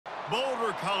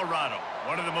Boulder, Colorado,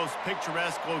 one of the most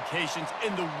picturesque locations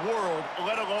in the world,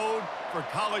 let alone for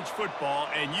college football,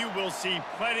 and you will see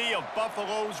plenty of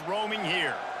Buffaloes roaming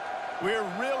here. We're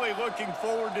really looking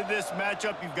forward to this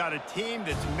matchup. You've got a team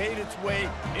that's made its way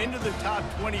into the top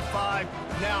 25,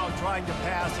 now trying to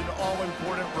pass an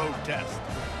all-important road test.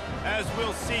 As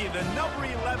we'll see, the number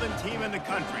 11 team in the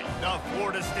country, the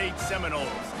Florida State Seminoles,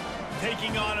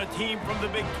 taking on a team from the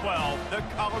Big 12, the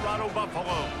Colorado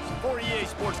Buffaloes. For EA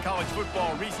Sports College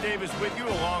Football, Reese Davis with you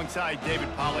alongside David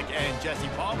Pollack and Jesse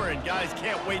Palmer. And guys,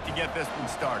 can't wait to get this one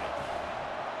started.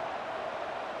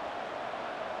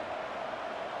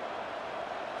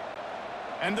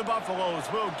 And the Buffaloes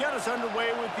will get us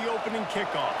underway with the opening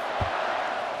kickoff.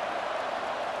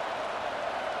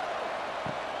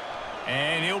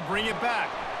 And he'll bring it back.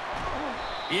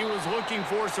 He was looking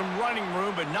for some running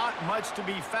room, but not much to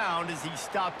be found as he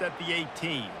stopped at the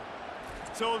 18.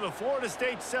 So the Florida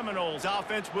State Seminoles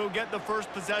offense will get the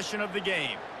first possession of the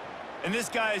game. And this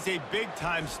guy is a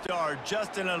big-time star.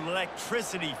 Just an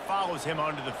electricity follows him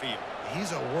onto the field.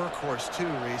 He's a workhorse too,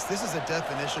 Reese. This is a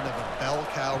definition of a bell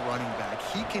cow running back.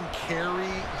 He can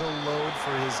carry the load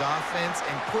for his offense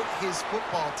and put his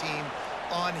football team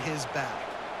on his back.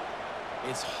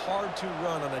 It's hard to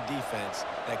run on a defense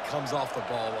that comes off the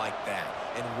ball like that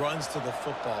and runs to the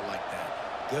football like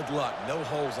that. Good luck. No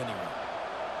holes anywhere.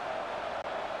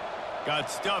 Got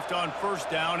stuffed on first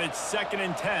down. It's 2nd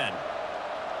and 10.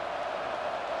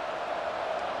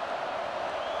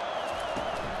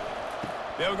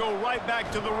 They'll go right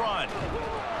back to the run.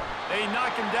 They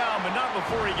knock him down, but not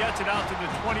before he gets it out to the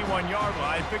 21-yard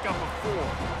line. Pick up a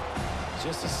 4.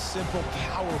 Just a simple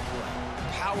power play.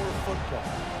 Power football.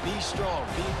 Be strong,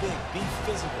 be big, be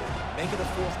physical. Make it a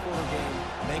fourth-quarter game.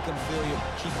 Make them feel you.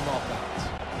 Keep them off balance.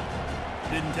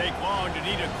 Didn't take long to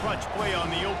need a clutch play on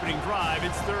the opening drive.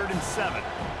 It's 3rd and 7.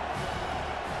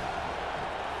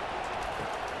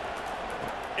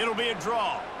 It'll be a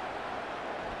draw.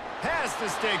 Pass to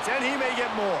Stix, and he may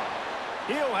get more.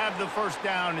 He'll have the first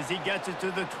down as he gets it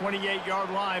to the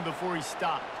 28-yard line before he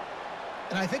stopped.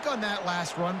 And I think on that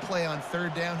last run play on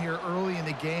 3rd down here early in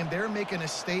the game, they're making a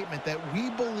statement that we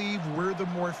believe we're the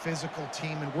more physical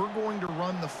team and we're going to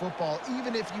run the football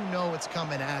even if you know it's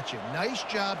coming at you. Nice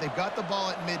job. They've got the ball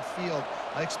at midfield.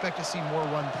 I expect to see more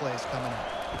run plays coming up.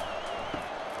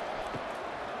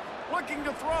 Looking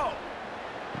to throw.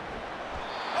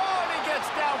 Oh, and he gets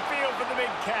downfield for the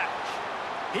big catch.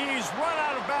 He's run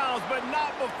out of bounds, but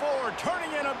not before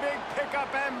turning in a big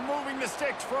pickup and moving the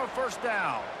sticks for a first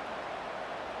down.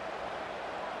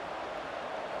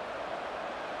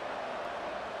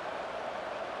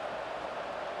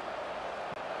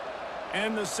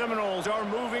 And the Seminoles are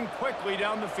moving quickly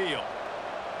down the field.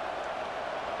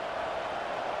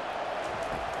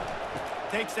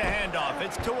 Takes the handoff.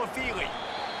 It's to Afili.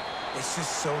 It's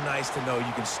just so nice to know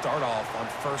you can start off on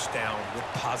first down with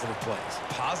positive plays.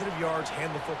 Positive yards,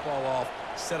 hand the football off,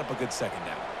 set up a good second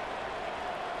down.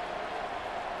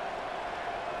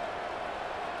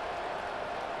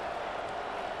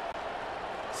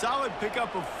 Solid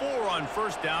pickup of 4 on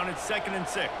first down. It's 2nd and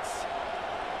 6.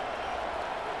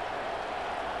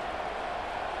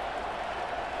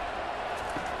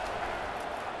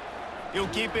 He'll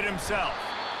keep it himself.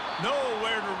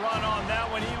 Nowhere to run on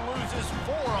that one. He loses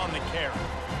 4 on the carry.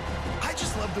 I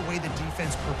just love the way the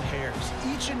defense prepares.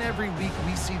 Each and every week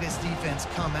we see this defense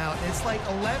come out. And it's like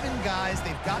 11 guys.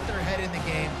 They've got their head in the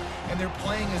game, and they're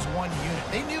playing as one unit.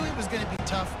 They knew it was going to be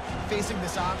tough facing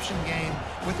this option game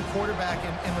with the quarterback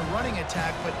and the running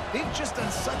attack, but they've just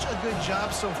done such a good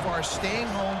job so far staying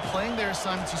home, playing their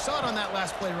assignments. You saw it on that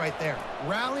last play right there.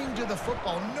 Rallying to the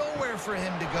football, nowhere for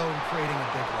him to go and creating a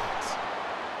big loss.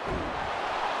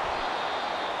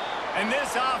 And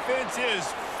this offense is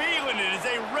feeling it as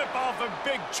they rip off a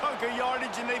big chunk of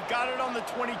yardage, and they've got it on the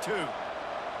 22.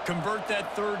 Convert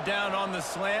that 3rd down on the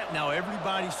slant. Now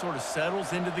everybody sort of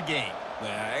settles into the game.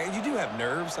 Yeah, you do have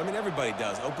nerves. I mean, everybody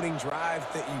does. Opening drive,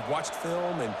 you watched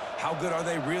film, and how good are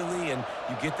they really? And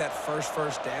you get that first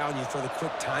down. You throw the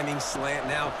quick timing slant.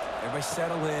 Now, everybody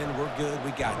settle in. We're good.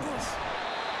 We got this.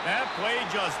 That play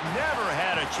just never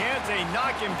had a chance. They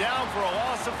knock him down for a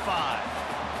loss of 5.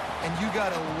 And you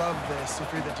got to love this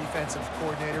if you're the defensive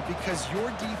coordinator because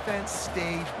your defense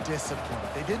stayed disciplined.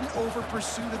 They didn't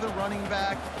over-pursue to the running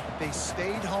back. They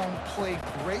stayed home, played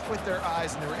great with their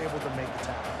eyes, and they were able to make the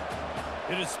tackle.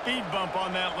 Hit a speed bump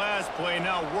on that last play.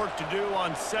 Now work to do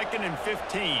on 2nd and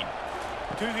 15.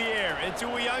 To the air. It's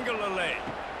Uiagalelei.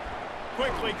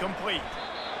 Quickly complete.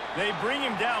 They bring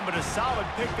him down, but a solid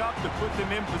pickup to put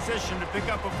them in position to pick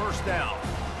up a first down.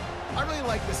 I really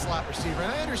like this slot receiver,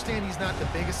 and I understand he's not the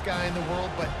biggest guy in the world,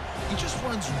 but he just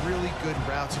runs really good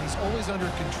routes, and he's always under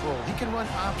control. He can run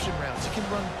option routes. He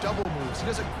can run double moves. He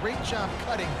does a great job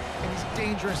cutting, and he's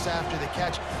dangerous after the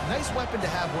catch. Nice weapon to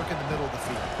have work in the middle of the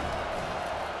field.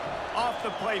 Off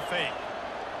the play fake.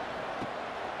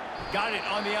 Got it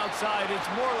on the outside. It's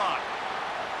Morlock.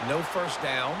 No first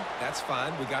down. That's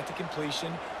fine. We got the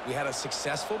completion. We had a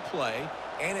successful play,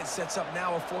 and it sets up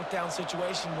now a fourth down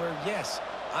situation where, yes,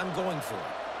 I'm going for it.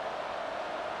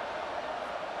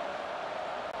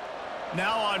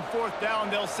 Now on fourth down,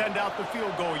 they'll send out the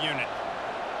field goal unit.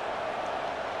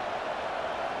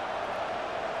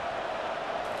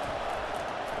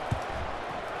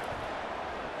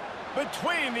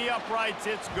 Between the uprights,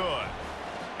 it's good.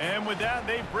 And with that,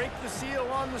 they break the seal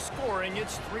on the scoring.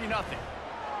 It's 3-0.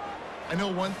 I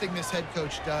know one thing this head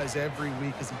coach does every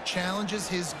week is he challenges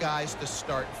his guys to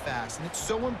start fast. And it's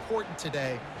so important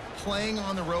today, playing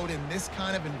on the road in this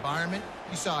kind of environment.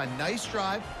 You saw a nice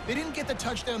drive. They didn't get the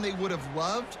touchdown they would have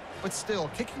loved, but still,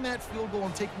 kicking that field goal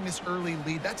and taking this early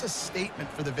lead, that's a statement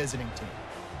for the visiting team.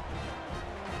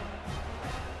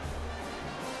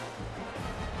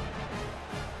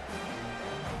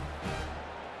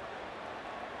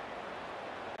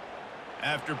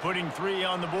 After putting 3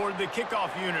 on the board, the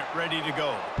kickoff unit ready to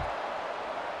go.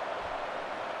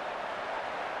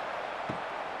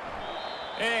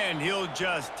 And he'll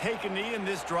just take a knee, and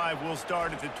this drive will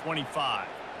start at the 25.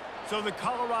 So the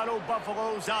Colorado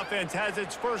Buffaloes offense has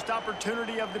its first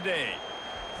opportunity of the day.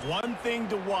 One thing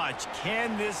to watch,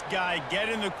 can this guy get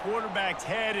in the quarterback's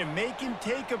head and make him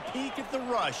take a peek at the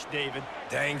rush, David?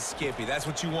 Dang, Skippy, that's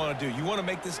what you want to do. You want to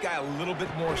make this guy a little bit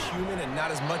more human and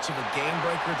not as much of a game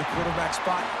breaker at the quarterback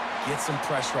spot. Get some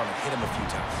pressure on him, hit him a few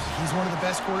times. He's one of the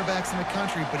best quarterbacks in the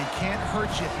country, but he can't hurt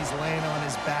you if he's laying on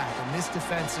his back, and this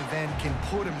defensive end can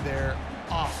put him there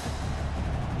often.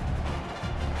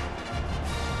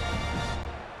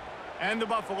 And the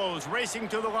Buffaloes racing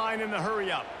to the line in the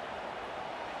hurry-up.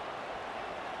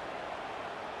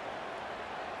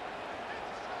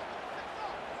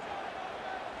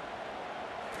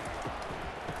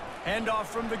 Handoff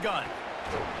from the gun.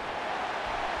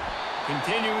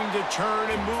 Continuing to churn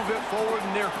and move it forward,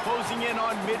 and they're closing in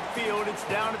on midfield. It's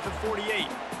down at the 48.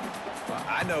 Well,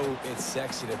 I know it's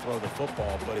sexy to throw the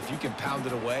football, but if you can pound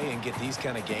it away and get these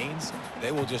kind of gains,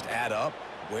 they will just add up,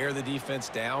 wear the defense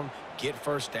down, get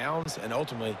first downs, and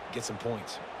ultimately get some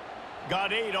points.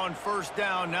 Got 8 on first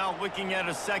down, now looking at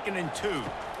a 2nd and 2.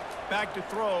 Back to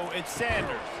throw, it's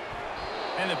Sanders.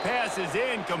 And the pass is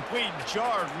incomplete,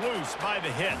 jarred loose by the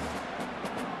hit.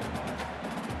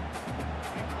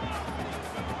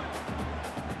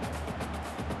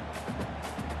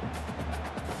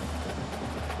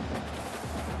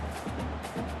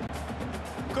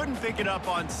 Couldn't pick it up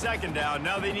on 2nd down.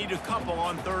 Now they need a couple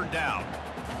on 3rd down.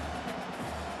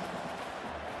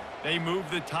 They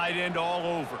move the tight end all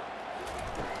over.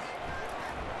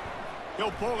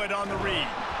 He'll pull it on the read.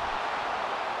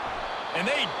 And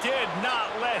they did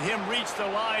not let him reach the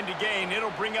line to gain.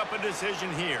 It'll bring up a decision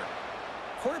here.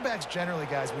 Quarterbacks generally,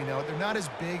 guys, we know, they're not as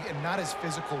big and not as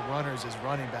physical runners as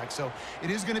running backs, so it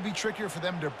is going to be trickier for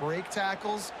them to break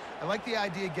tackles. I like the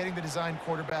idea of getting the design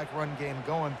quarterback run game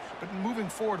going, but moving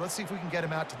forward, let's see if we can get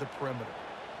him out to the perimeter.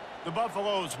 The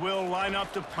Buffaloes will line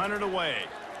up to punt it away.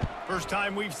 First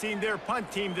time we've seen their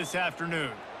punt team this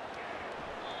afternoon.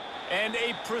 And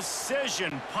a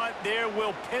precision punt there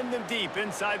will pin them deep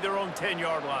inside their own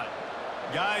 10-yard line.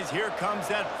 Guys, here comes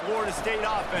that Florida State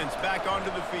offense back onto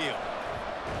the field.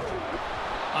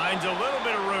 Finds a little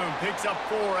bit of room, picks up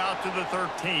 4 out to the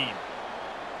 13.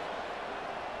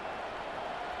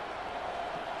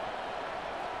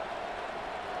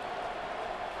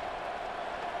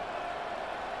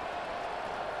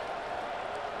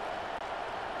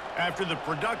 After the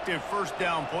productive first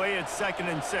down play, it's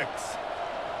 2nd and 6.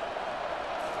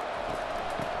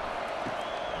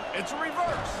 It's a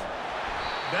reverse.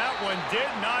 That one did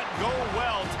not go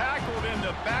well. Tackled in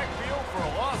the backfield for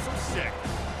a loss of 6.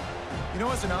 You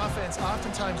know, as an offense,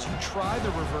 oftentimes you try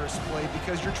the reverse play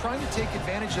because you're trying to take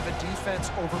advantage of a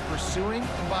defense over pursuing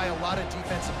and by a lot of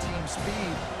defensive team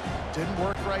speed. Didn't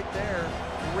work right there.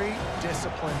 Great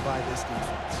discipline by this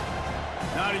defense.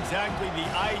 Not exactly the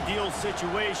ideal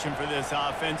situation for this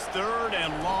offense. 3rd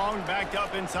and long, backed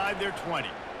up inside their 20.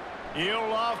 He'll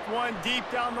loft one deep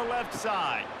down the left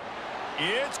side.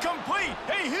 It's complete.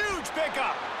 A huge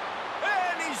pickup.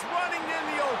 And he's running in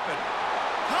the open.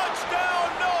 Touchdown,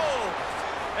 no!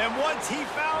 And once he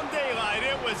found daylight,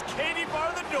 it was Katie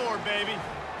bar the door, baby.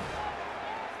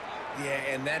 Yeah,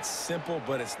 and that's simple,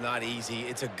 but it's not easy.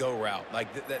 It's a go route.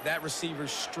 Like, that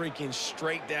receiver's streaking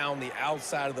straight down the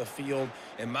outside of the field,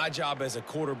 and my job as a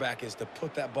quarterback is to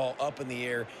put that ball up in the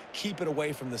air, keep it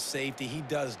away from the safety. He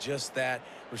does just that.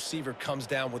 Receiver comes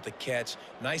down with the catch.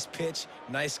 Nice pitch,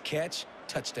 nice catch,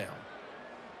 touchdown.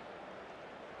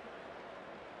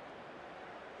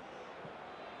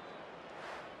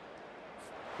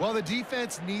 Well, the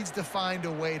defense needs to find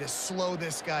a way to slow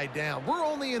this guy down. We're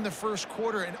only in the first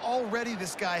quarter, and already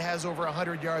this guy has over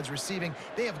 100 yards receiving.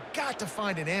 They have got to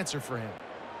find an answer for him.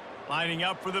 Lining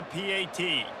up for the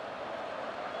PAT.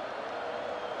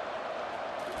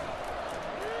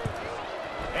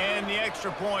 And the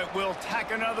extra point will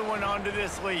tack another one onto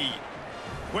this lead.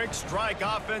 Quick strike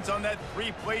offense on that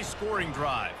three-play scoring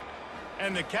drive.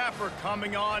 And the capper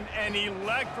coming on, an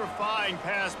electrifying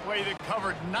pass play that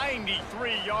covered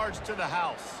 93 yards to the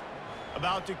house.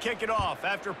 About to kick it off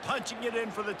after punching it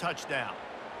in for the touchdown.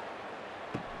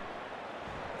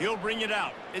 He'll bring it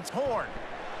out. It's Horn.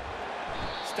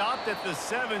 Stopped at the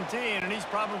 17, and he's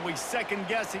probably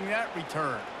second-guessing that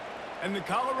return. And the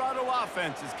Colorado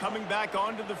offense is coming back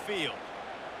onto the field.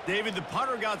 David, the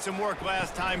punter got some work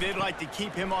last time. They'd like to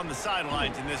keep him on the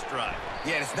sidelines in this drive.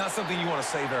 Yeah, it's not something you want to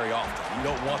say very often. You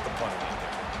don't want the punter out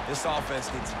there. This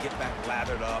offense needs to get back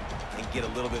lathered up and get a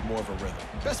little bit more of a rhythm.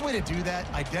 Best way to do that,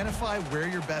 identify where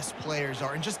your best players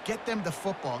are and just get them the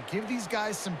football. Give these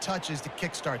guys some touches to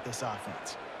kickstart this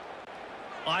offense.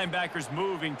 Linebackers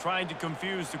moving, trying to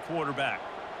confuse the quarterback.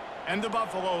 And the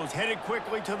Buffaloes headed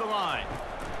quickly to the line.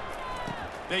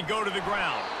 They go to the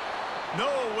ground.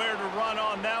 Nowhere to run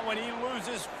on that one. He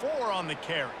loses 4 on the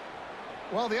carry.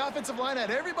 Well, the offensive line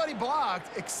had everybody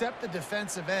blocked except the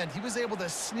defensive end. He was able to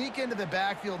sneak into the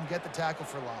backfield and get the tackle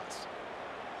for loss.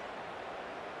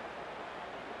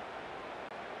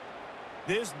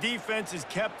 This defense has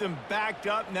kept them backed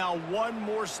up. Now one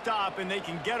more stop, and they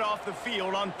can get off the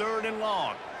field on 3rd and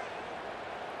long.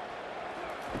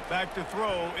 Back to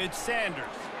throw, it's Sanders.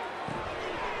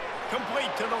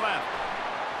 Complete to the left.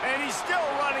 And he's still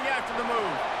running after the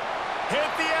move. Hit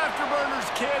the afterburners,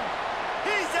 kid.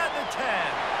 He's at the 10.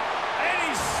 And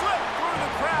he slipped through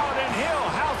the crowd, and he'll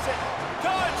house it.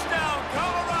 Touchdown,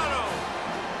 Colorado.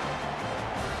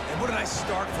 And what a nice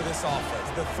start for this offense.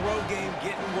 The throw game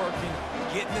getting working,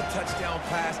 getting the touchdown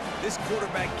pass. This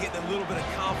quarterback getting a little bit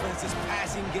of confidence. This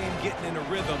passing game getting in a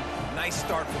rhythm. Nice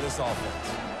start for this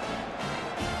offense.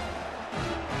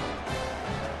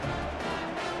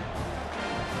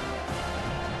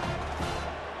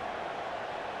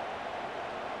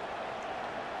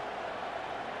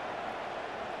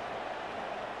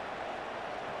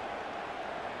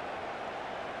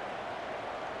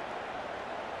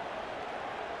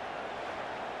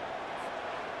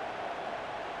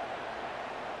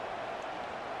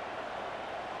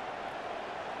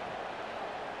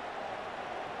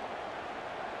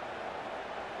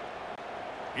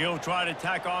 He'll try to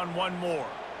tack on one more.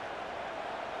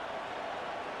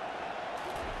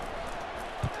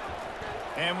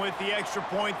 And with the extra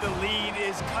point, the lead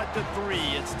is cut to 3.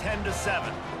 It's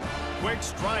 10-7. Quick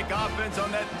strike offense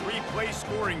on that three-play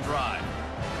scoring drive.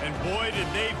 And boy, did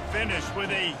they finish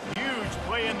with a huge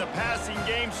play in the passing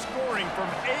game, scoring from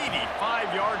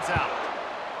 85 yards out.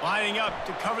 Lining up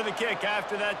to cover the kick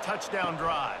after that touchdown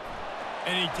drive.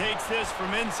 And he takes this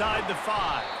from inside the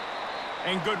 5.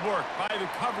 And good work by the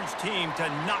coverage team to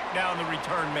knock down the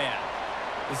return man.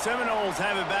 The Seminoles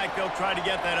have it back. They'll try to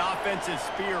get that offensive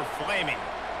spear flaming.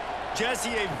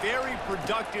 Jesse, a very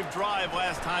productive drive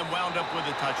last time, wound up with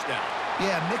a touchdown.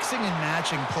 Yeah, mixing and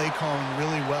matching play calling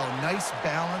really well. Nice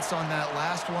balance on that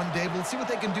last one, Dave. Let's see what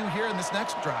they can do here in this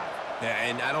next drive. Yeah,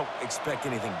 and I don't expect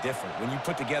anything different. When you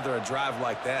put together a drive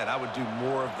like that, I would do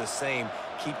more of the same.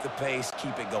 Keep the pace,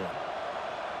 keep it going.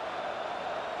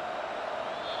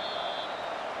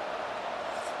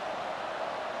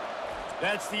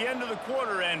 That's the end of the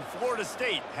quarter, and Florida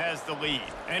State has the lead.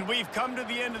 And we've come to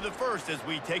the end of the first as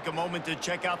we take a moment to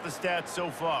check out the stats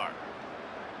so far.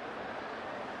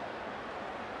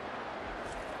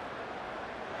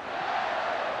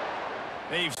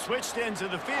 They've switched into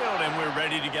the field, and we're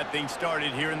ready to get things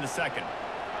started here in the second.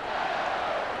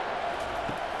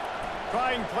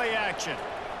 Trying play action.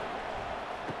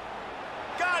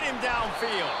 Got him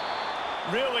downfield.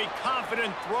 Really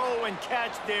confident throw and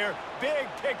catch there. Big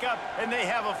pickup, and they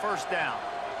have a first down.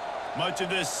 Much of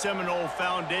this Seminole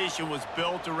foundation was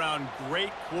built around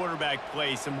great quarterback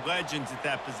play, some legends at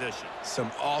that position.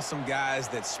 Some awesome guys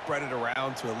that spread it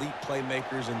around to elite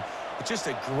playmakers, and just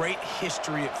a great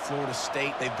history at Florida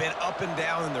State. They've been up and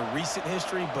down in the recent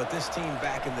history, but this team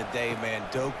back in the day, man,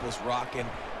 Doak was rocking.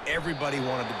 Everybody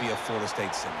wanted to be a Florida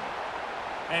State Seminole.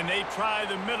 And they try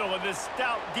the middle of this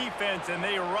stout defense, and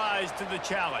they rise to the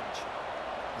challenge.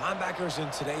 Linebackers in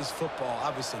today's football,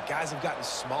 obviously, guys have gotten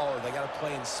smaller. They got to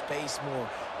play in space more,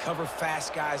 cover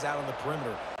fast guys out on the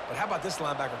perimeter. But how about this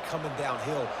linebacker coming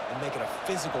downhill and making a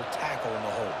physical tackle in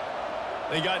the hole?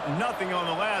 They got nothing on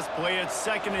the last play. It's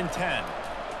 2nd and 10.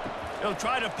 He'll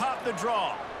try to pop the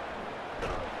draw.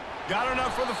 Got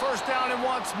enough for the first down and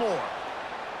wants more.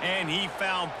 And he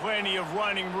found plenty of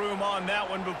running room on that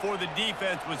one before the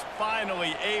defense was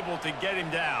finally able to get him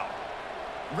down.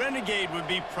 Renegade would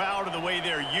be proud of the way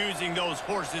they're using those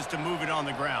horses to move it on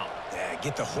the ground. Yeah,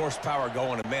 get the horsepower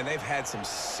going. And, man, they've had some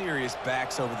serious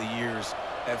backs over the years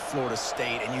at Florida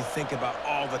State. And you think about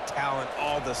all the talent,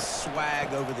 all the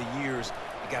swag over the years.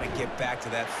 You got to get back to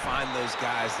that, find those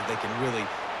guys that they can really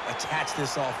attach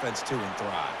this offense to and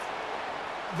thrive.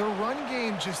 The run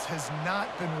game just has not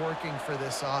been working for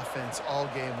this offense all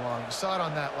game long. You saw it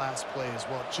on that last play as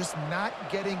well. Just not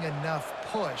getting enough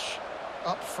push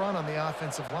up front on the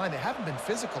offensive line. They haven't been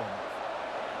physical enough.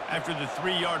 After the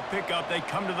 3-yard pickup, they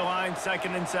come to the line,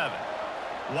 2nd and 7.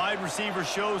 Wide receiver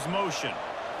shows motion.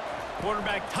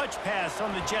 Quarterback touch pass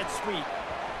on the jet sweep.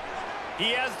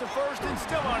 He has the first and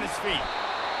still on his feet.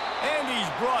 And he's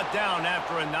brought down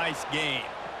after a nice gain.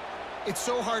 It's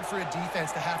so hard for a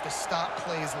defense to have to stop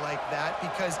plays like that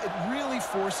because it really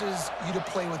forces you to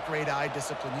play with great eye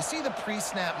discipline. You see the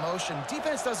pre-snap motion.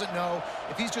 Defense doesn't know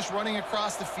if he's just running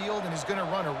across the field and he's going to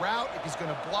run a route, if he's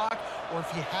going to block, or if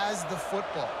he has the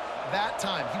football. That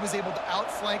time, he was able to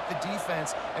outflank the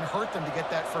defense and hurt them to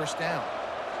get that first down.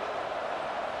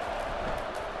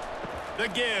 The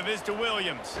give is to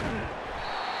Williams.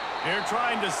 They're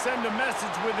trying to send a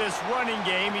message with this running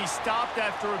game. He stopped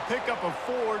after a pickup of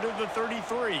 4 to the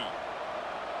 33.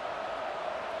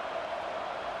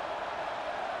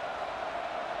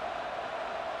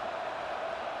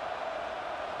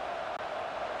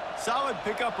 Solid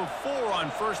pickup of 4 on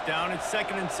first down. It's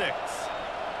 2nd and 6.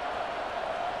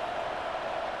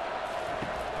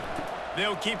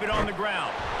 They'll keep it on the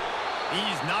ground.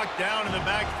 He's knocked down in the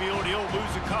backfield. He'll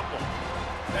lose a couple.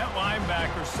 That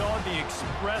linebacker saw the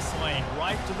express lane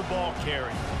right to the ball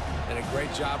carrier. And a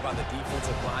great job by the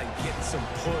defensive line getting some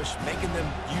push, making them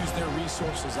use their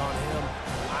resources on him.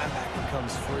 The linebacker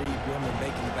comes free, him and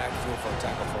making the backfield for a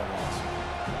tackle for a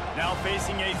loss. Now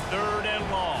facing a 3rd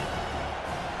and long.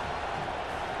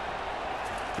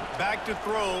 Back to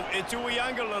throw. It's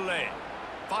Uiagalelei.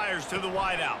 Fires to the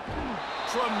wideout.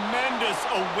 Tremendous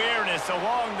awareness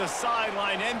along the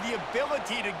sideline and the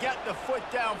ability to get the foot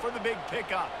down for the big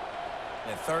pickup.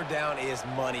 And 3rd down is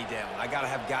money down. I got to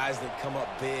have guys that come up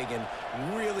big, and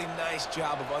really nice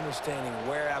job of understanding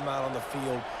where I'm out on the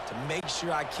field to make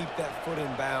sure I keep that foot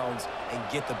in bounds and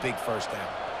get the big first down.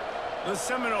 The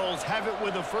Seminoles have it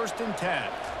with a 1st and 10.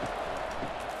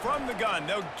 From the gun,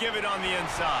 they'll give it on the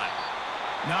inside.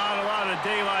 Not a lot of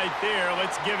daylight there.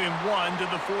 Let's give him 1 to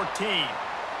the 14.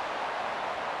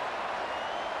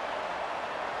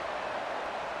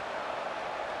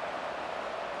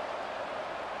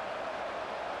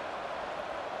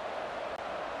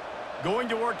 Going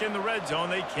to work in the red zone.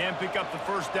 They can't pick up the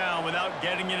first down without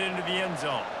getting it into the end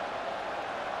zone.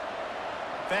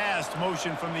 Fast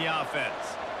motion from the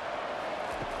offense.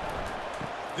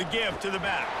 The give to the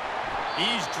back.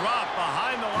 He's dropped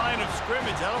behind the line of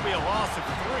scrimmage. That'll be a loss of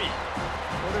 3.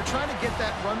 Well, they're trying to get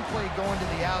that run play going to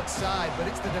the outside, but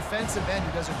it's the defensive end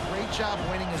who does a great job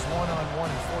winning his one-on-one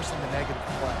and forcing the negative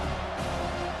play.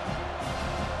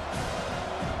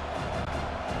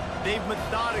 They've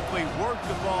methodically worked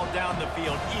the ball down the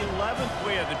field. 11th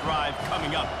play of the drive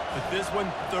coming up, but this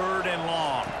one 3rd and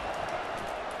long.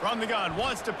 From the gun,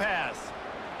 wants to pass.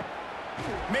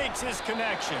 Makes his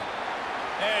connection.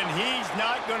 And he's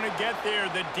not going to get there.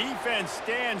 The defense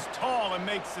stands tall and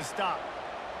makes the stop.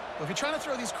 Well, if you're trying to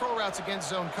throw these curl routes against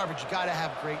zone coverage, you got to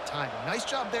have great timing. Nice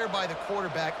job there by the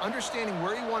quarterback, understanding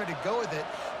where he wanted to go with it,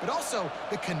 but also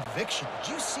the conviction.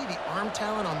 Did you see the arm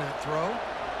talent on that throw?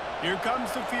 Here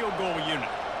comes the field goal unit.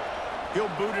 He'll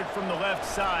boot it from the left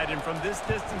side, and from this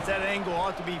distance, that angle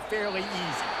ought to be fairly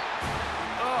easy.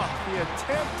 Oh, the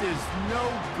attempt is no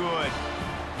good.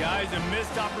 Guys, a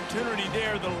missed opportunity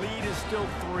there. The lead is still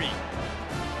 3.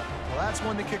 Well, that's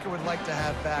one the kicker would like to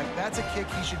have back. That's a kick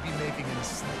he should be making in his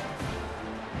sleep.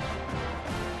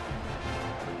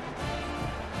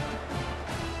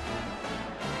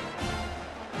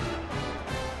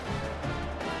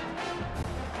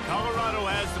 Colorado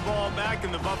has the ball back,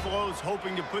 and the Buffaloes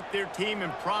hoping to put their team in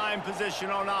prime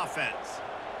position on offense.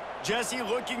 Jesse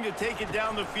looking to take it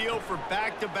down the field for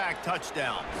back-to-back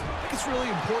touchdowns. I think it's really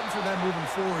important for them moving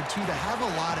forward, too, to have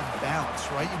a lot of balance,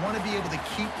 right? You want to be able to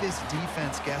keep this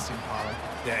defense guessing, Pollard.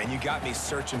 Yeah, and you got me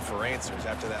searching for answers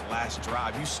after that last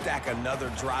drive. You stack another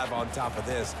drive on top of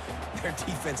this, their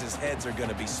defense's heads are going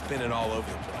to be spinning all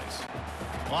over the place.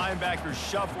 Linebackers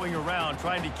shuffling around,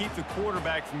 trying to keep the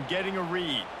quarterback from getting a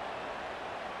read.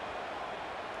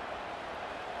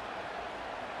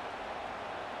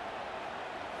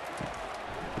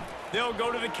 They'll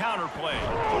go to the counter play.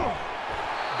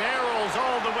 Barrels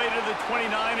all the way to the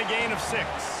 29, a gain of 6.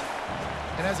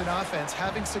 And as an offense,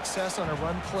 having success on a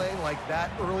run play like that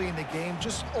early in the game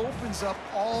just opens up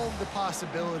all the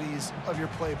possibilities of your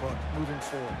playbook moving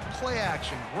forward. Play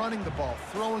action, running the ball,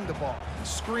 throwing the ball,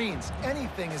 screens,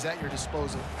 anything is at your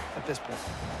disposal at this point.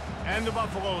 And the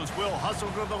Buffaloes will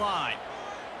hustle to the line.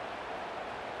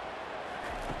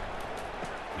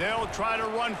 They'll try to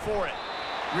run for it.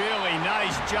 Really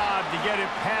nice job to get it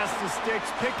past the Stix,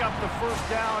 pick up the first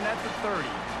down at the 30.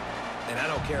 And I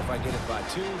don't care if I get it by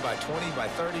 2, by 20, by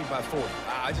 30, by 40.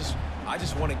 I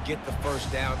just want to get the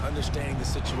first down, understanding the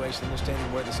situation,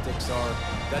 understanding where the sticks are.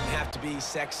 Doesn't have to be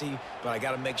sexy, but I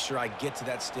got to make sure I get to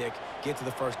that stick, get to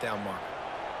the first down mark.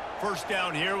 First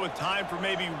down here with time for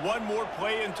maybe one more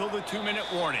play until the 2-minute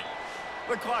warning.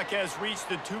 The clock has reached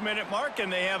the 2-minute mark, and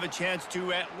they have a chance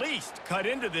to at least cut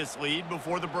into this lead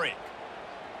before the break.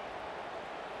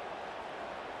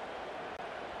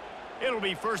 It'll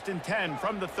be 1st and 10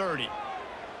 from the 30.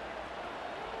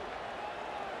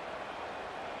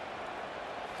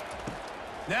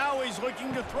 Now he's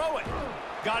looking to throw it.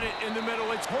 Got it in the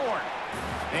middle, it's Horn.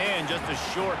 And just a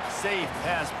short, safe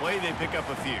pass play, they pick up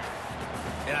a few.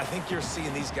 And I think you're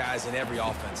seeing these guys in every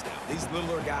offense now. These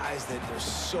littler guys that they're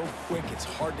so quick, it's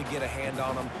hard to get a hand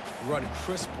on them. Run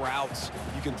crisp routes.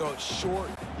 You can throw it short,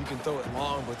 you can throw it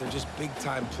long, but they're just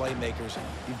big-time playmakers.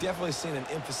 You've definitely seen an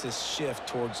emphasis shift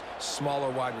towards smaller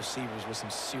wide receivers with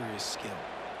some serious skill.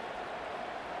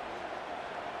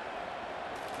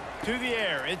 To the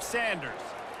air, it's Sanders.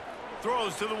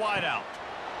 Throws to the wideout.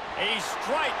 A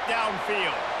strike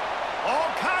downfield. All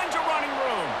kinds of running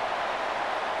room.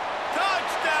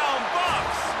 Touchdown,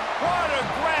 Buffs! What a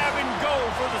grab and go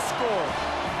for the score.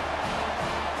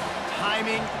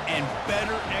 Timing and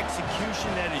better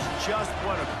execution, that is just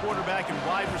what a quarterback and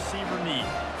wide receiver need.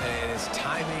 And it's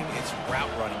timing, it's route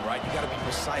running, right? You got to be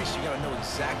precise. You got to know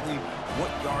exactly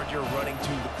what yard you're running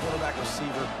to. The quarterback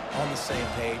receiver on the same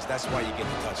page. That's why you get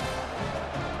the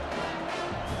touchdown.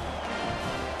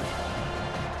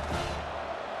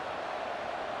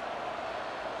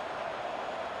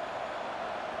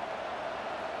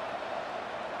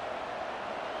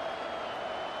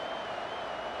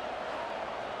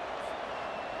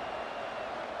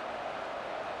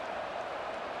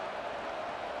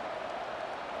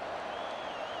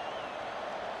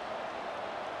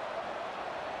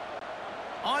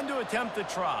 On to attempt the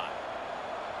try.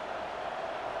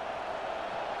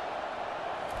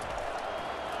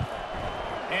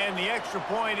 And the extra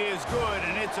point is good,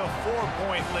 and it's a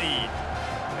 4-point lead.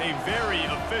 A very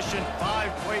efficient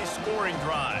 5-play scoring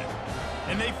drive.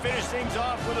 And they finish things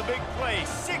off with a big play,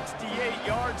 68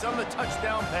 yards on the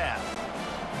touchdown pass.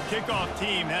 Kickoff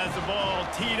team has the ball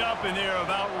teed up, and they're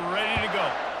about ready to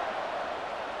go.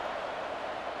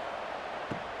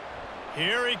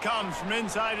 Here he comes from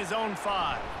inside his own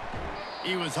 5.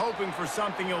 He was hoping for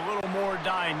something a little more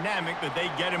dynamic, but they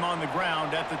get him on the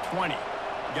ground at the 20.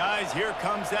 Guys, here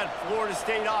comes that Florida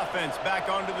State offense back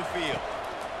onto the field.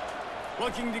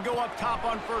 Looking to go up top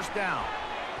on first down.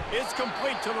 It's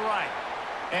complete to the right.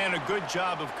 And a good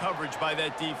job of coverage by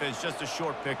that defense, just a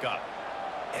short pickup.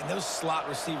 And those slot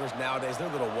receivers nowadays, they're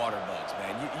little water bugs,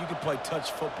 man. You can play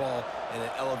touch football in an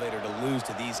elevator to lose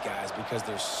to these guys because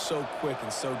they're so quick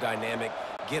and so dynamic.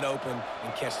 Get open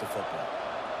and catch the football.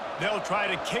 They'll try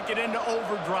to kick it into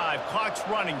overdrive. Clock's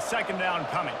running. 2nd down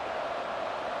coming.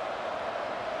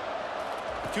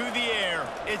 To the air.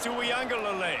 It's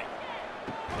Uiagalelei.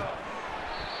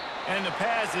 And the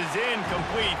pass is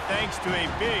incomplete thanks to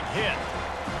a big hit.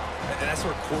 And that's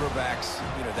where quarterbacks,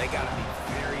 they got to be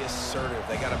very assertive.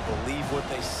 They got to believe what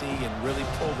they see and really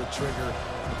pull the trigger.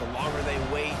 But the longer they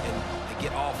wait and they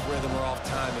get off rhythm or off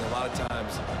timing, a lot of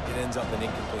times it ends up in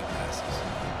incomplete passes.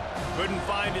 Couldn't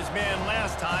find his man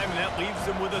last time, and that leaves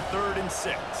him with a 3rd and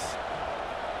 6.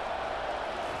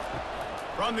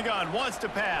 From the gun, wants to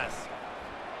pass.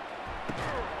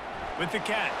 With the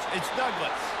catch, it's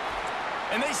Douglas.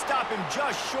 And they stop him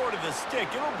just short of the stick.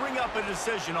 It'll bring up a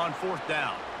decision on 4th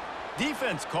down.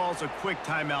 Defense calls a quick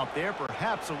timeout there,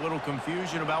 perhaps a little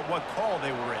confusion about what call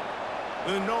they were in.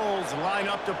 The Noles line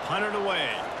up to punt it away.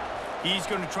 He's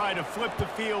going to try to flip the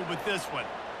field with this one.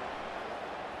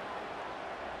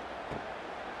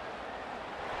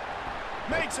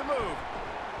 Makes a move.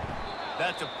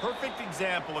 That's a perfect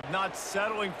example of not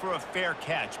settling for a fair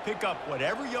catch. Pick up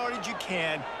whatever yardage you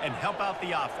can and help out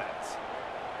the offense.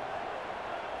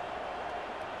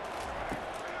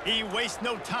 He wastes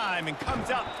no time and comes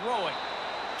out throwing.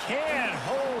 Can't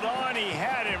hold on. He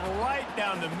had it right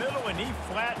down the middle, and he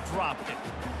flat dropped it.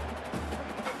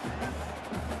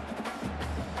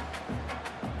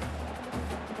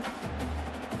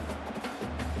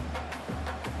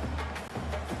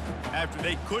 After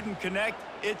they couldn't connect,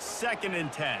 it's 2nd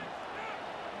and 10.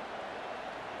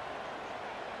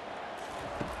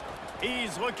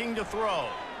 He's looking to throw.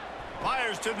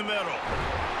 Fires to the middle.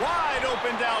 Wide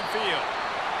open downfield.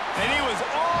 And he was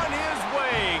on his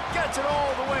way. Gets it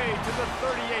all the way to the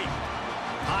 38.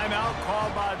 Timeout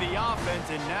called by the offense,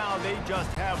 and now they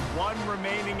just have one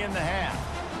remaining in the half.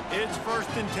 It's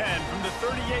 1st and 10 from the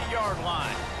 38-yard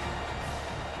line.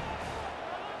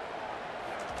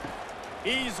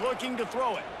 He's looking to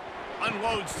throw it.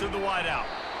 Unloads to the wideout.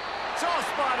 Soft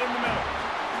spot in the middle.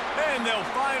 And they'll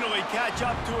finally catch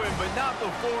up to him, but not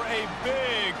before a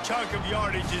big chunk of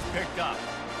yardage is picked up.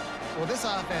 Well, this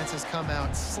offense has come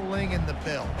out slinging the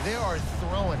pill. They are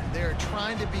throwing it. They're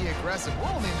trying to be aggressive. We're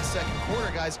only in the 2nd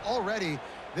quarter, guys. Already,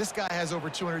 this guy has over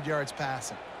 200 yards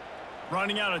passing.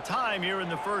 Running out of time here in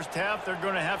the first half, they're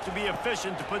going to have to be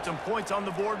efficient to put some points on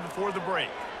the board before the break.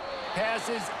 Pass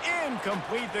is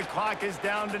incomplete. The clock is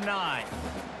down to 9.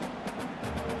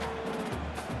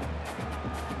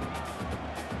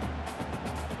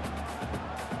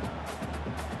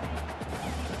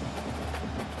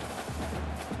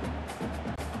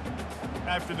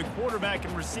 After the quarterback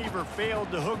and receiver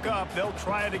failed to hook up, they'll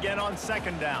try it again on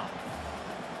 2nd down.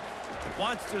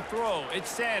 Wants to throw. It's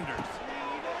Sanders.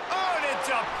 Oh, and it's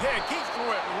a pick. He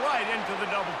threw it right into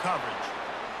the double coverage.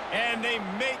 And they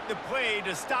make the play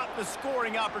to stop the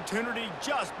scoring opportunity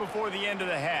just before the end of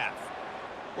the half.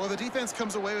 Well, the defense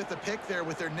comes away with the pick there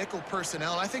with their nickel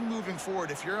personnel. And I think moving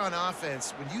forward, if you're on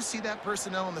offense, when you see that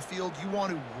personnel on the field, you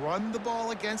want to run the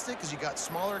ball against it because you got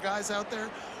smaller guys out there.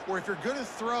 Or if you're going to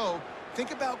throw,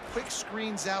 think about quick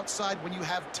screens outside when you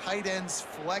have tight ends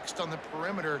flexed on the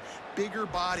perimeter, bigger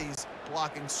bodies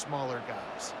blocking smaller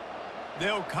guys.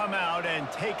 They'll come out and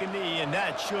take a knee, and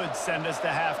that should send us to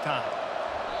halftime.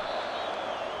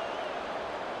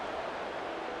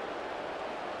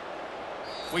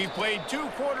 We've played 2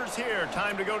 quarters here.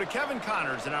 Time to go to Kevin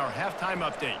Connors in our halftime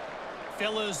update.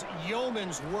 Fellas,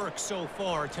 yeoman's work so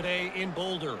far today in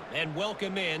Boulder, and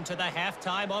welcome in to the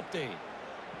halftime update.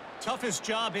 Toughest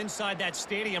job inside that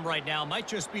stadium right now might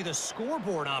just be the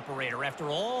scoreboard operator after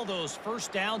all those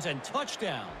first downs and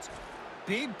touchdowns.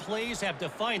 Big plays have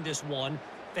defined this one,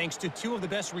 thanks to 2 of the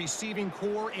best receiving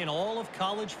corps in all of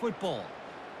college football.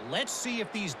 Let's see if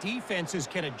these defenses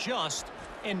can adjust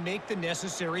and make the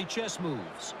necessary chess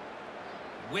moves.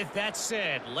 With that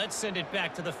said, let's send it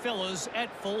back to the fellas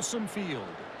at Folsom Field.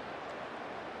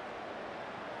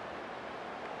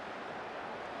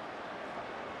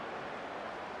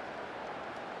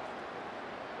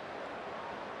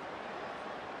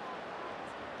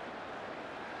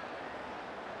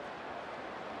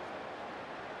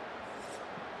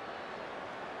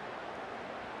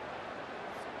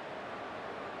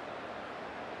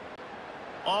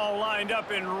 All lined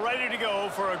up and ready to go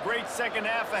for a great second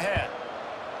half ahead.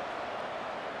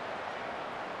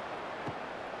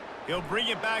 He'll bring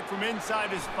it back from inside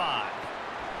his 5.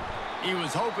 He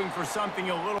was hoping for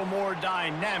something a little more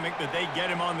dynamic, but they get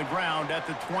him on the ground at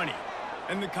the 20.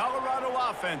 And the Colorado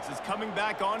offense is coming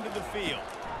back onto the field.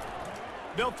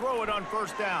 They'll throw it on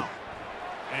 1st down.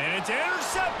 And it's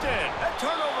intercepted. A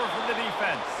turnover for the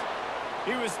defense.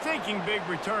 He was thinking big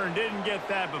return, didn't get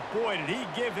that, but boy, did he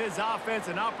give his offense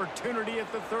an opportunity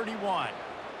at the 31.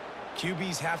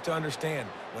 QBs have to understand,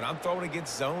 when I'm throwing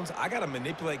against zones, I got to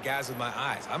manipulate guys with my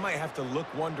eyes. I might have to look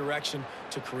one direction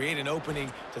to create an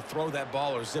opening to throw that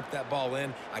ball or zip that ball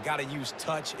in. I got to use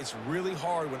touch. It's really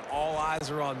hard when all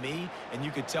eyes are on me, and you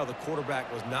could tell the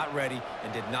quarterback was not ready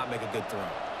and did not make a good throw.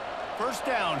 1st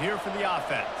down here for the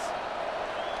offense.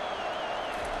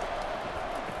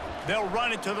 They'll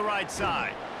run it to the right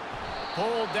side.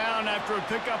 Pulled down after a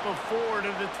pickup of 4 to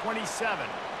the 27.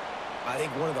 I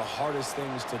think one of the hardest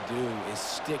things to do is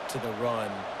stick to the run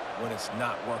when it's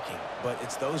not working. But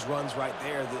it's those runs right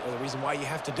there that are the reason why you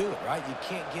have to do it, right? You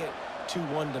can't get too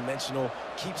one-dimensional.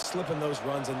 Keep slipping those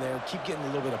runs in there. Keep getting a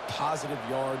little bit of positive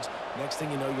yards. Next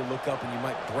thing you know, you look up and you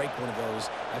might break one of those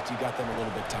after you got them a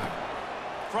little bit tired.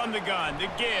 From the gun, the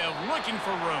give, looking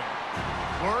for room.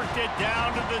 Worked it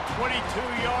down to the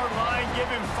 22-yard line, give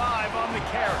him 5 on the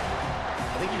carry.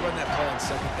 think you run that play on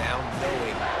second down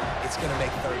knowing it's going to make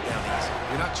third down easy.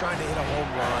 You're not trying to hit a home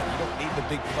run. You don't need the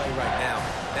big play right now.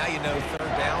 Now you know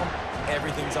third down,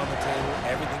 everything's on the table,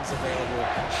 everything's available,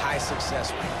 high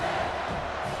success rate.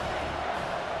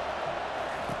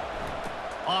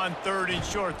 On third and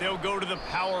short, they'll go to the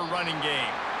power running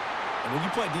game. And when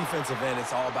you play defensive end,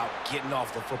 it's all about getting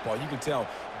off the football. You can tell,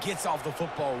 gets off the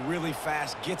football really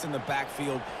fast, gets in the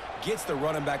backfield, gets the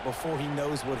running back before he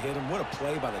knows what hit him. What a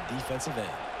play by the defensive end.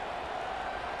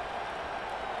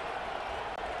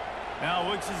 Now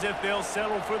it looks as if they'll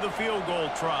settle for the field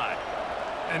goal try.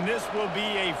 And this will be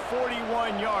a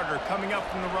 41-yarder coming up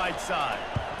from the right side.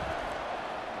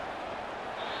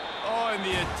 Oh, and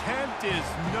the attempt is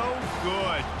no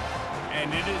good.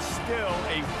 And it is still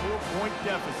a 4-point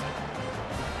deficit.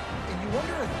 And you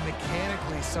wonder if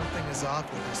mechanically something is off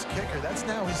with this kicker. That's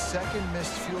now his second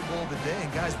missed field goal of the day.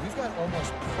 And guys, we've got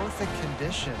almost perfect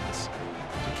conditions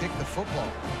to kick the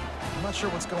football. I'm not sure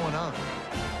what's going on.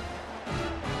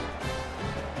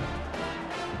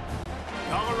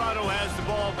 Colorado has the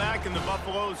ball back, and the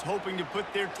Buffaloes hoping to put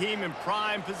their team in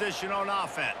prime position on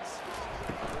offense.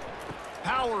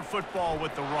 Power football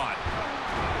with the run.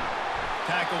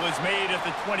 Tackle is made at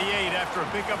the 28 after a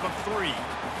pickup of 3.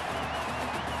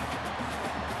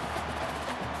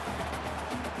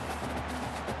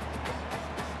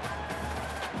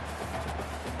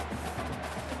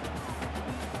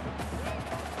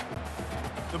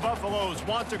 The Buffaloes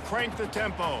want to crank the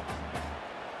tempo.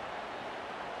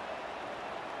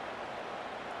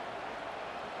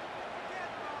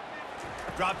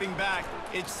 Dropping back,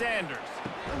 it's Sanders.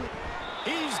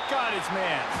 He's got his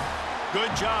man.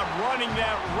 Good job running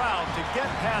that route to get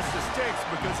past the Stix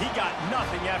because he got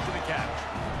nothing after the catch.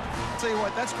 I'll tell you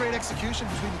what, that's great execution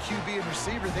between the QB and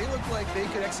receiver. They look like they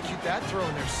could execute that throw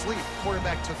in their sleep.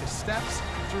 Quarterback took his steps,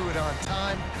 threw it on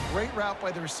time. Great route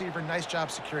by the receiver. Nice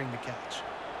job securing the catch.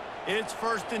 It's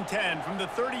 1st and 10 from the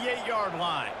 38-yard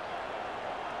line.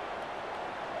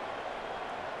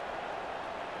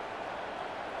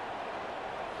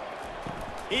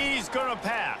 He's going to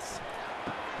pass.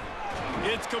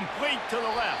 It's complete to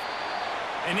the left.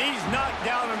 And he's knocked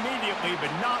down immediately,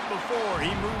 but not before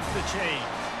he moves the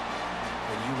chains.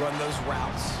 When you run those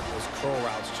routes, those curl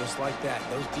routes just like that,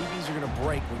 those DBs are going to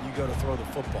break when you go to throw the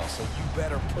football. So you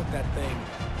better put that thing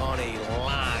on a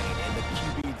line. And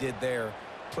the QB did there.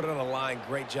 Put it on a line.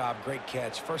 Great job. Great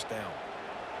catch. 1st down.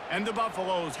 And the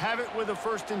Buffaloes have it with a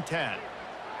 1st and 10.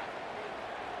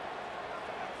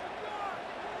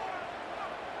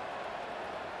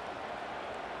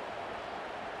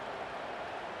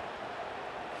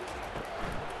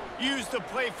 Use the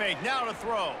play fake, now to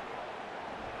throw.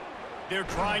 They're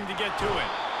trying to get to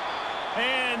it.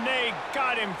 And they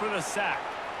got him for the sack.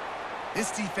 This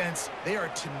defense, they are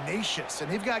tenacious, and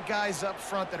they've got guys up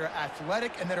front that are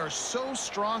athletic and that are so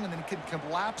strong and then can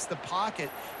collapse the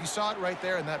pocket. You saw it right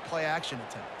there in that play action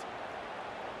attempt.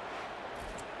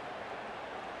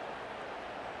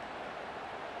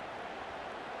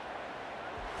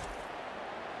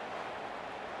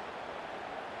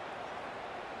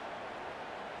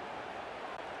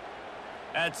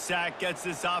 That sack gets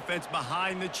this offense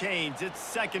behind the chains. It's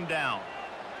 2nd down.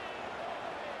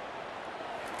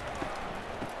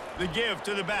 The give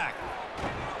to the back.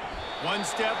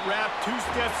 1-step wrap,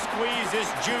 2-step squeeze.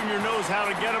 This junior knows how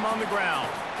to get him on the ground.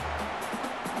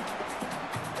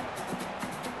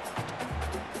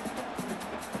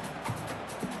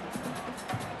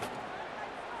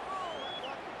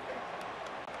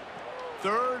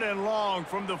 Third and long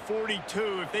from the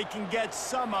 42. If they can get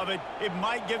some of it, it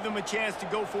might give them a chance to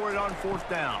go for it on 4th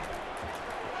down.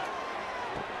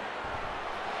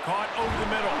 Caught over the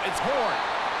middle. It's Horn.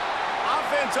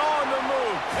 Offense on the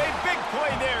move. A big play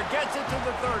there. Gets it to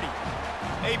the 30.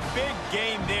 A big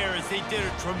gain there as they did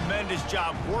a tremendous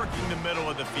job working the middle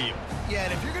of the field. Yeah,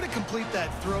 and if you're going to complete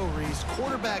that throw, Reese,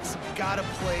 quarterbacks have got to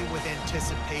play with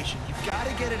anticipation. You've got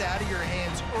to get it out of your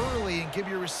hands early and give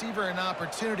your receiver an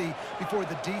opportunity before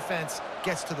the defense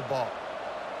gets to the ball.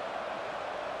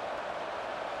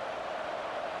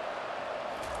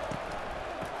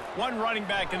 One running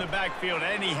back in the backfield,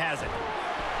 and he has it.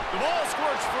 The ball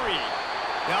squirts free.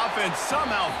 The offense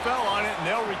somehow fell on it, and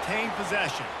they'll retain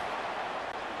possession.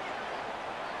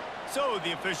 So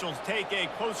the officials take a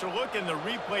closer look, and the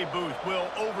replay booth will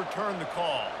overturn the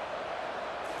call.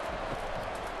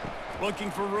 Looking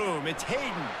for room. It's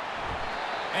Hayden.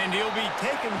 And he'll be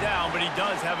taken down, but he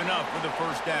does have enough for the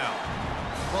 1st down.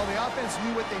 Well, the offense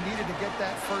knew what they needed to get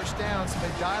that 1st down, so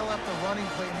they dial up the running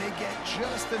play, and they get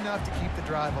just enough to keep the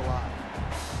drive alive.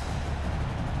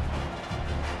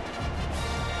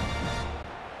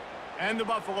 And the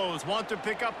Buffaloes want to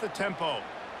pick up the tempo.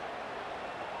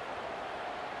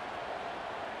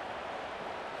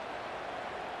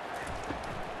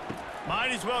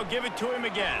 Might as well give it to him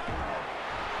again.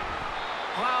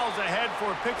 Plows ahead for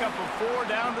a pickup of 4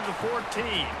 down to the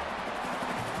 14.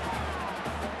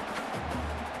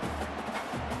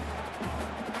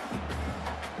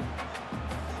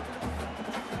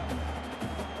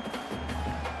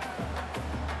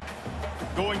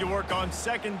 Going to work on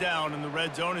 2nd down in the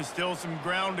red zone is still some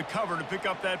ground to cover to pick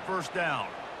up that 1st down.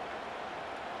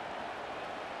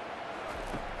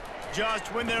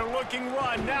 Just when they're looking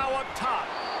run, now up top.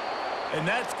 And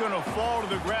that's going to fall to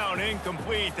the ground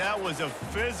incomplete. That was a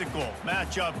physical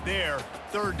matchup there.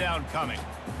 3rd down coming.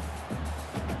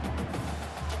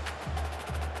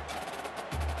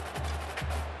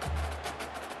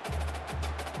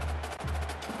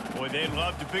 Boy, they'd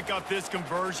love to pick up this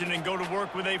conversion and go to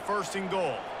work with a 1st and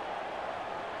goal.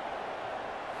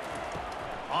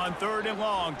 On 3rd and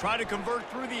long, try to convert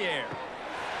through the air.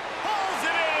 Pulls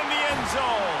it in the end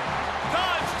zone.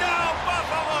 Touchdown,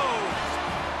 Buffaloes!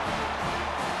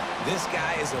 This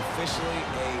guy is officially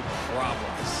a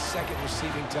problem. His 2nd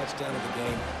receiving touchdown of the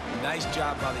game. Nice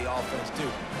job by the offense, too.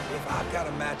 If I've got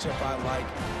a matchup I like,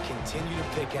 continue to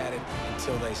pick at it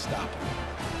until they stop it.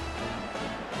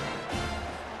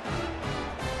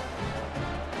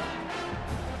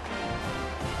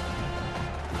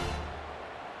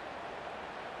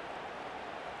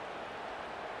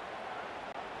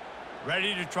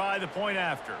 Ready to try the point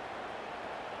after.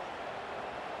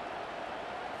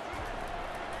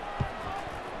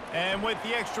 And with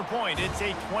the extra point, it's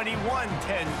a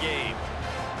 21-10 game.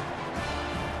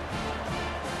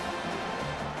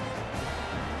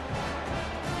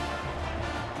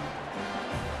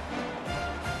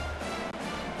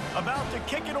 About to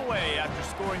kick it away after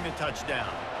scoring the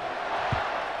touchdown.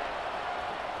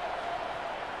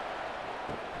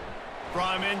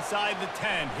 From inside the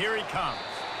 10, here he comes.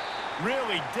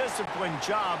 Really disciplined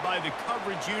job by the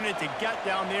coverage unit to get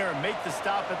down there and make the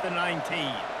stop at the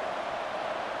 19.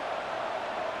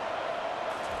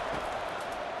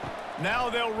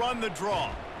 Now they'll run the draw.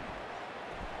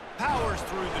 Powers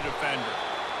through the defender.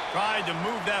 Tried to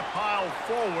move that pile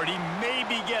forward. He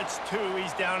maybe gets 2.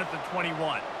 He's down at the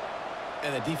 21.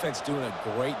 And the defense doing a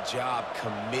great job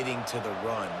committing to the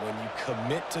run. When you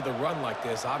commit to the run like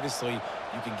this, obviously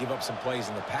you can give up some plays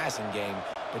in the passing game,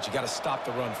 but you got to stop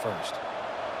the run first.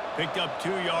 Picked up 2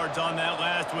 yards on that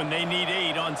last one. They need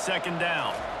 8 on 2nd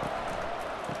down.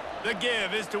 The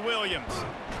give is to Williams.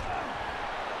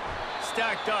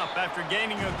 Stacked up after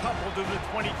gaining a couple to the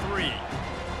 23.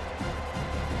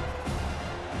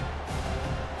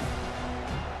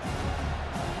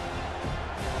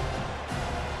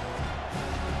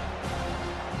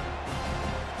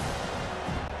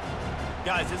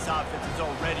 Guys, this offense is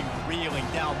already reeling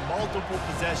down multiple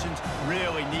possessions.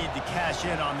 Really need to cash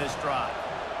in on this drive.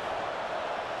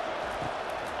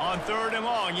 On 3rd and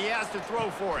long, he has to throw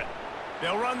for it.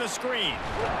 They'll run the screen.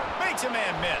 Makes a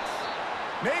man miss.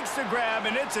 Makes the grab,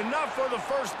 and it's enough for the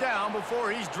 1st down before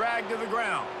he's dragged to the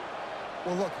ground.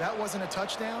 Well, look, that wasn't a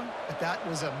touchdown, but that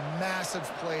was a massive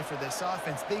play for this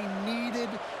offense. They needed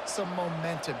some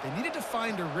momentum. They needed to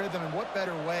find a rhythm, and what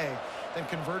better way than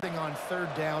converting on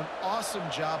 3rd down. Awesome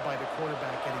job by the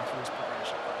quarterback getting through his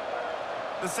progression.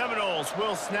 The Seminoles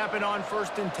will snap it on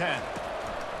 1st and 10.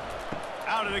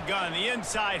 Out of the gun, the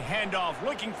inside handoff,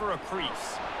 looking for a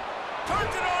crease.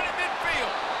 Turns it on in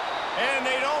midfield. And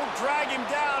they don't drag him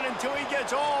down until he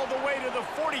gets all the way to the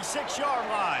 46-yard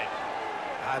line.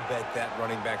 I bet that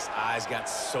running back's eyes got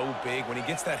so big when he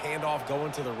gets that handoff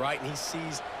going to the right and he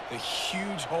sees the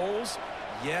huge holes.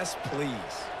 Yes, please.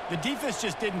 The defense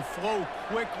just didn't flow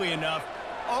quickly enough.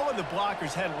 All of the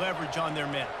blockers had leverage on their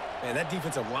men. Man, that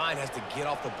defensive line has to get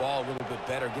off the ball a little bit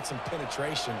better, get some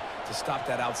penetration to stop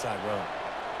that outside run.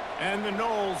 And the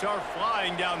Noles are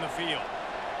flying down the field.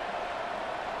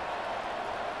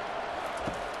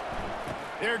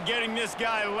 They're getting this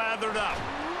guy lathered up.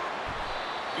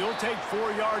 You'll take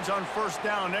 4 yards on 1st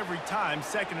down every time,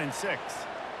 2nd and 6.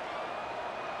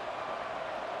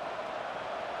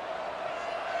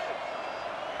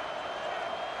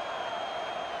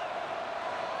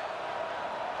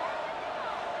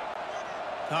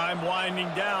 Time winding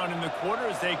down in the quarter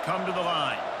as they come to the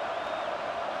line.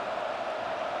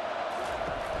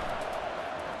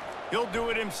 He'll do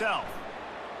it himself.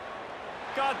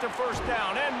 Got the 1st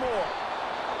down and more.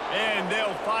 And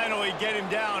they'll finally get him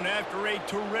down after a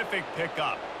terrific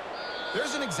pickup.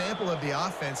 There's an example of the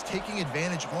offense taking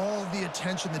advantage of all the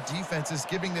attention the defense is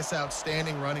giving this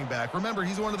outstanding running back. Remember,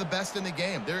 he's one of the best in the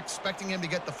game. They're expecting him to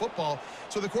get the football.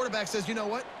 So the quarterback says, you know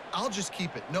what? I'll just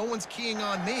keep it. No one's keying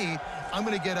on me. I'm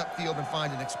going to get upfield and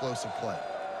find an explosive play.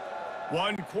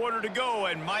 1 quarter to go,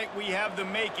 and might we have the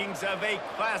makings of a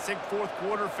classic 4th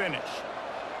quarter finish.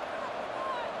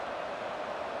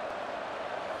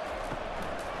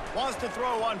 Wants to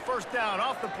throw on first down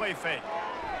off the play fake.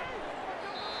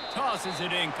 Tosses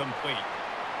it incomplete.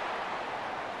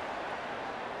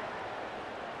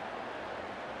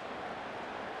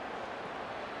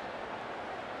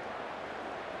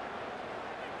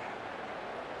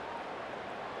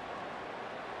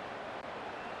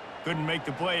 Couldn't make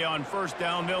the play on first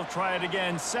down. They'll try it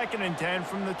again. 2nd and 10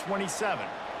 from the 27.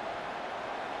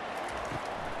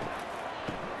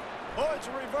 Oh, it's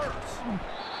a reverse.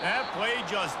 That play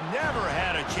just never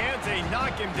had a chance. They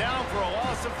knock him down for a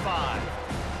loss of 5.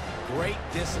 Great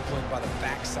discipline by the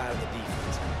backside of the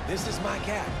defense. This is my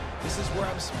gap. This is where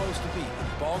I'm supposed to be.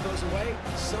 Ball goes away,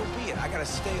 so be it. I got to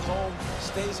stay home,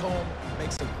 stays home,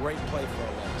 makes a great play for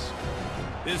a loss.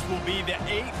 This will be the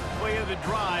 8th play of the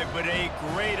drive, but a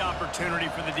great opportunity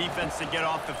for the defense to get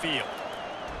off the field.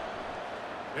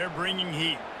 They're bringing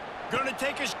heat. Gonna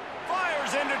take a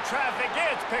fires into traffic.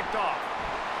 It's picked off.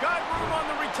 Got room on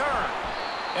the return.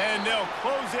 And they'll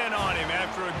close in on him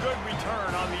after a good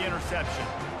return on the interception.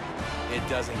 It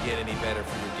doesn't get any better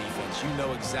for your defense. You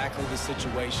know exactly the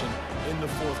situation in the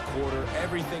 4th quarter.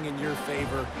 Everything in your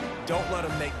favor. Don't let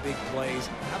them make big plays.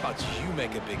 How about you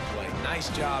make a big play? Nice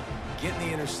job getting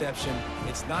the interception.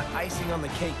 It's not icing on the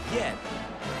cake yet,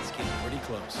 but it's getting pretty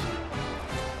close.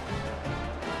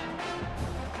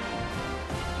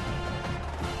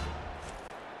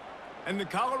 And the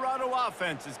Colorado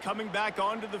offense is coming back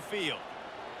onto the field.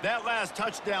 That last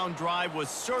touchdown drive was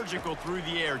surgical through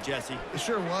the air, Jesse. It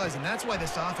sure was, and that's why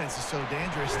this offense is so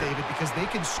dangerous, David, because they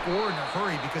can score in a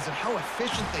hurry because of how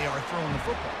efficient they are throwing the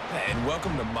football. And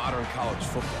welcome to modern college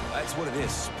football. That's what it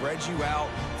is. Spread you out,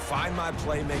 find my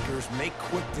playmakers, make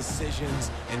quick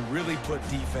decisions, and really put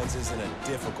defenses in a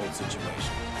difficult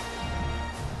situation.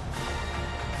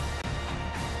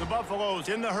 The Buffaloes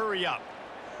in the hurry up.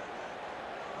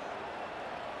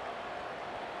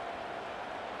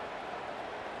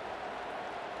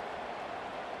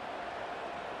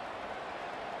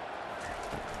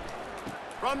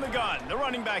 From the gun, the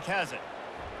running back has it.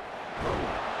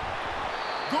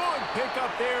 Good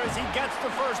pickup there as he gets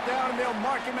the first down, and they'll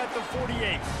mark him at the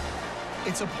 48.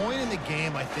 It's a point in the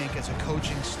game, I think, as a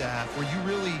coaching staff where you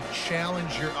really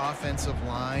challenge your offensive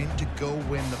line to go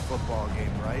win the football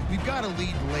game, right? We've got to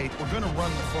lead late. We're going to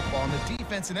run the football, and the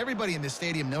defense and everybody in the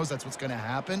stadium knows that's what's going to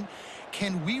happen.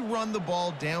 Can we run the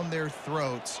ball down their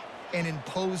throats and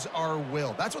impose our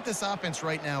will? That's what this offense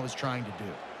right now is trying to do.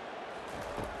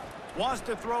 Wants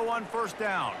to throw on first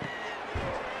down.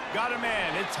 Got a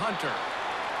man, it's Hunter.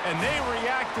 And they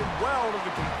reacted well to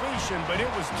the completion, but it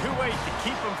was too late to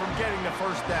keep him from getting the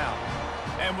first down.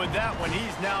 And with that one,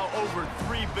 he's now over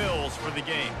 3 bills for the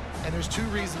game. And there's 2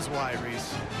 reasons why,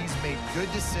 Reese. He's made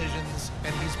good decisions,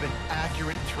 and he's been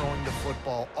accurate throwing the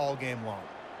football all game long.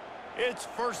 It's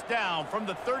first down from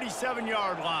the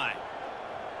 37-yard line.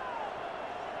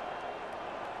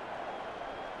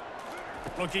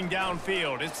 Looking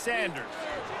downfield, it's Sanders.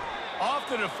 Off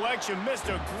the deflection, missed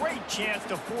a great chance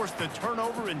to force the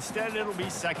turnover. Instead, it'll be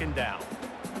 2nd down.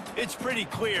 It's pretty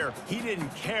clear he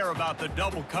didn't care about the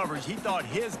double coverage. He thought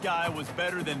his guy was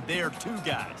better than their 2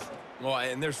 guys. Well,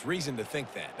 and there's reason to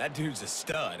think that. That dude's a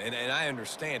stud, and I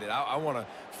understand it. I want to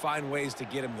find ways to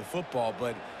get him the football,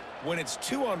 but when it's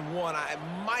 2-on-1, I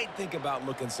might think about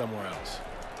looking somewhere else.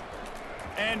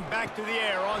 And back to the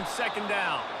air on 2nd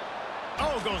down.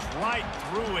 Oh, goes right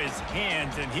through his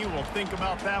hands, and he will think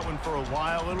about that one for a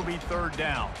while. It'll be 3rd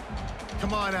down.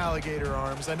 Come on, alligator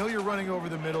arms. I know you're running over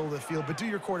the middle of the field, but do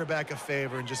your quarterback a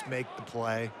favor and just make the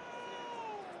play.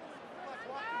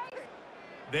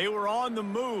 They were on the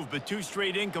move, but 2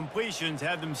 straight incompletions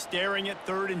had them staring at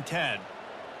 3rd and 10.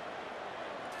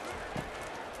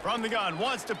 From the gun,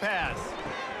 wants to pass.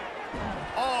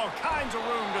 All kinds of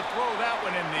room to throw that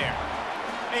one in there.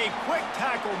 A quick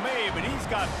tackle made, but he's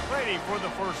got plenty for the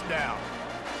first down.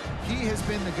 He has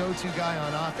been the go-to guy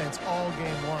on offense all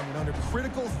game long. And under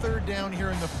critical 3rd down here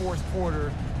in the 4th quarter,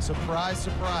 surprise,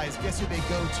 surprise, guess who they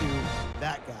go to?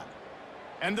 That guy.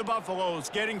 And the Buffaloes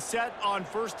getting set on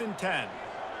 1st and 10.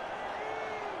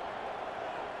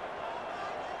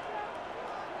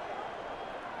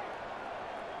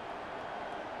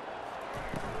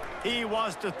 He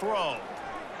wants to throw.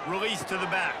 Release to the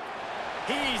back.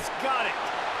 He's got it.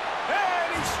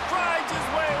 And he strides his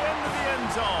way into the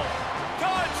end zone.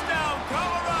 Touchdown,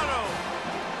 Colorado!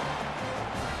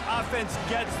 Offense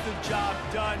gets the job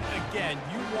done again.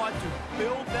 You want to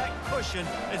build that cushion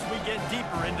as we get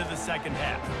deeper into the 2nd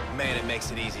half. Man, it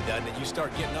makes it easy, doesn't it? You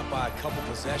start getting up by a couple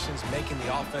possessions, making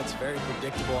the offense very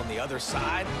predictable on the other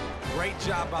side. Great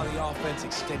job by the offense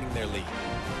extending their lead.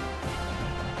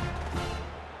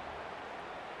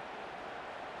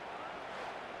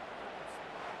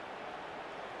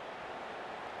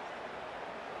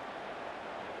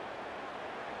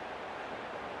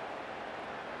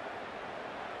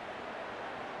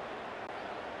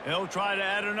 They'll try to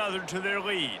add another to their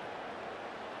lead.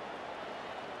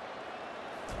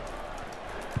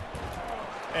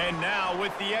 And now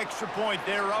with the extra point,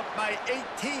 they're up by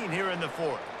 18 here in the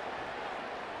fourth.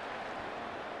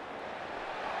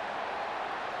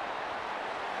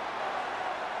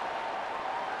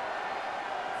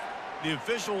 The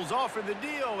officials offer the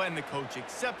deal, and the coach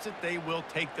accepts it. They will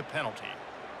take the penalty.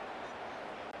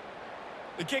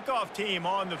 The kickoff team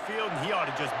on the field, and he ought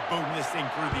to just boom this thing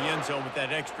through the end zone with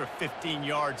that extra 15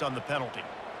 yards on the penalty.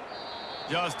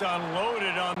 Just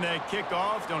unloaded on that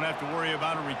kickoff. Don't have to worry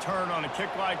about a return on a kick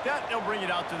like that. They'll bring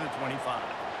it out to the 25.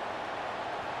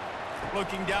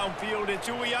 Looking downfield, it's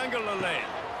Uiagalelei.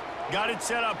 Got it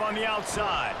set up on the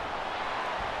outside.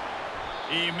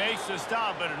 He makes the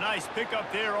stop, but a nice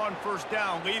pickup there on first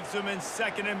down. Leaves them in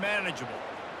second and manageable.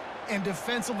 And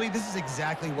defensively, this is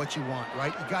exactly what you want,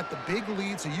 right? You got the big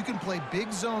lead, so you can play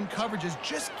big zone coverages.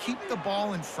 Just keep the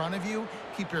ball in front of you.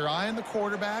 Keep your eye on the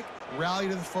quarterback. Rally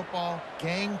to the football.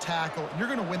 Gang tackle. And you're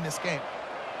going to win this game.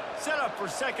 Set up for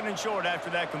second and short after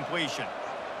that completion.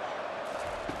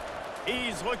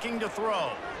 He's looking to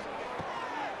throw.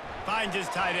 Finds his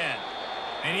tight end.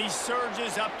 And he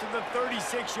surges up to the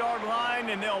 36-yard line,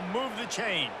 and they'll move the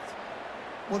chains.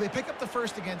 Well, they pick up the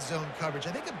first against zone coverage.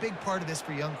 I think a big part of this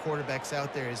for young quarterbacks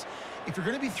out there is if you're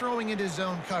going to be throwing into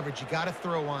zone coverage, you got to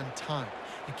throw on time.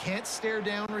 You can't stare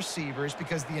down receivers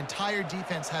because the entire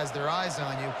defense has their eyes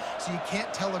on you, so you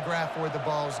can't telegraph where the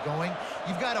ball's going.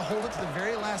 You've got to hold it to the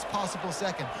very last possible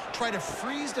second. Try to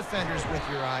freeze defenders with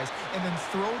your eyes and then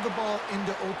throw the ball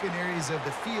into open areas of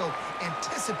the field,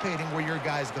 anticipating where your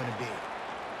guy's going to be.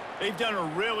 They've done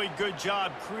a really good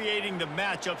job creating the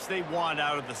matchups they want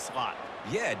out of the slot.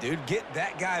 Yeah, dude, get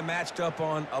that guy matched up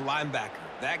on a linebacker.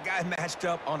 That guy matched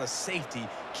up on a safety.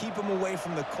 Keep him away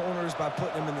from the corners by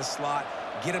putting him in the slot.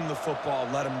 Get him the football.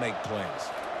 Let him make plays.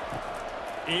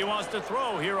 He wants to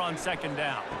throw here on second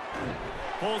down.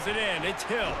 Pulls it in. It's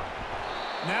Hill.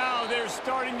 Now they're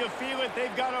starting to feel it.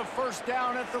 They've got a first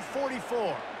down at the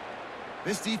 44.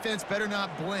 This defense better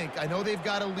not blink. I know they've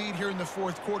got a lead here in the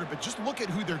fourth quarter, but just look at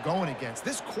who they're going against.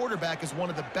 This quarterback is one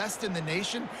of the best in the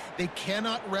nation. They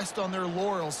cannot rest on their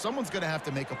laurels. Someone's going to have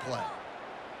to make a play.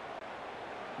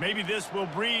 Maybe this will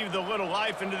breathe a little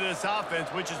life into this offense,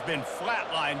 which has been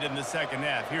flatlined in the second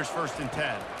half. Here's first and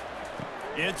 10.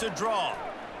 It's a draw.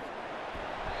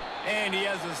 And he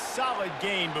has a solid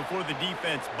gain before the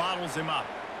defense bottles him up.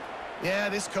 Yeah,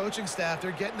 this coaching staff,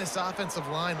 they're getting this offensive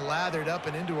line lathered up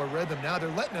and into a rhythm. Now they're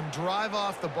letting them drive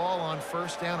off the ball on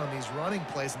first down on these running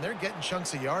plays, and they're getting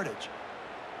chunks of yardage.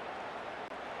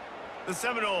 The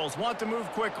Seminoles want to move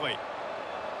quickly.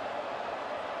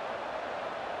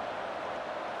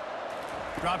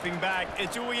 Dropping back,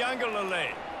 it's Uiagalelei.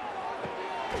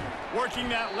 Working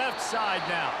that left side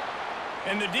now.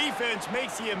 And the defense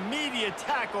makes the immediate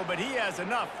tackle, but he has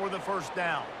enough for the first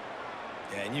down.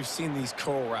 Yeah, and you've seen these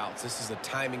curl routes. This is a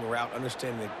timing route.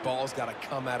 Understanding the ball's got to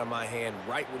come out of my hand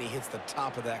right when he hits the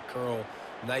top of that curl.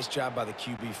 Nice job by the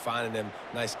QB finding him.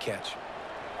 Nice catch.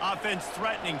 Offense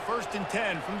threatening. First and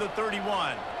 10 from the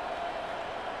 31.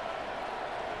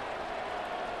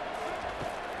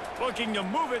 Looking to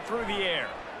move it through the air.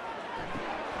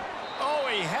 Oh,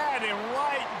 he had him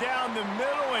right down the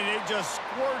middle, and it just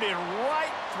squirted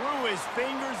right through his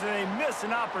fingers, and they miss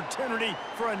an opportunity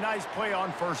for a nice play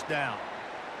on first down.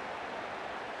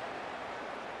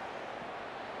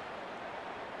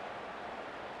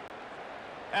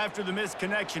 After the missed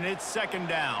connection, it's second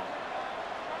down.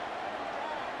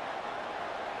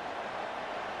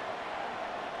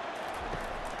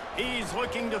 He's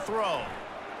looking to throw.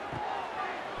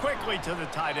 Quickly to the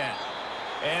tight end.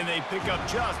 And they pick up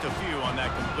just a few on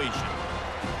that completion.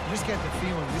 You just get the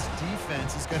feeling this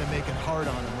defense is going to make it hard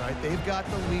on them, right? They've got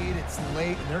the lead, it's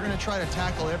late, and they're going to try to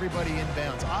tackle everybody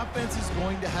inbounds. Offense is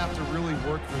going to have to really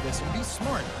work for this and be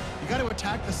smart. You got to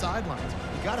attack the sidelines.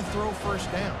 You got to throw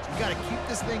first downs. You got to keep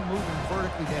this thing moving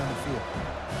vertically down the field.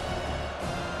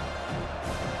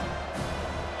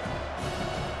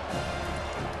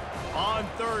 On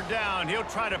third down, he'll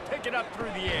try to pick it up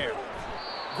through the air.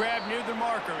 Grab near the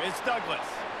marker. It's Douglas.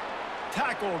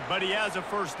 Tackled, but he has a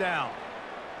first down.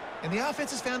 And the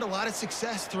offense has found a lot of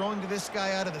success throwing to this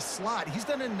guy out of the slot. He's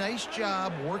done a nice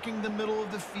job working the middle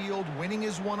of the field, winning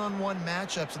his one-on-one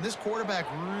matchups, and this quarterback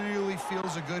really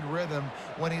feels a good rhythm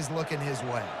when he's looking his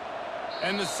way.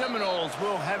 And the Seminoles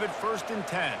will have it first and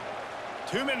 10.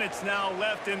 2 minutes now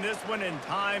left in this one, and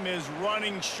time is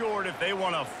running short if they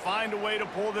want to find a way to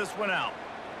pull this one out.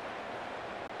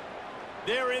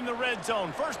 They're in the red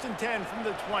zone. First and 10 from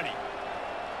the 20.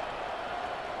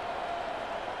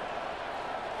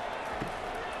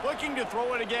 Looking to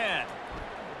throw it again.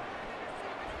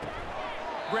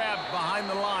 grabbed behind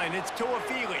the line. It's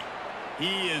Tuafili.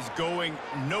 He is going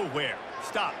nowhere.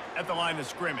 Stop at the line of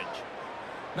scrimmage.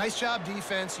 Nice job,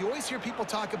 defense. You always hear people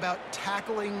talk about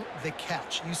tackling the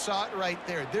catch. You saw it right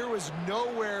there. There was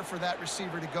nowhere for that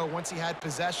receiver to go once he had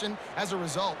possession. As a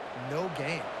result, no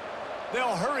gain.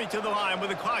 They'll hurry to the line with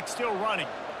the clock still running.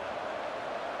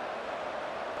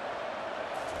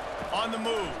 On the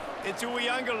move, it's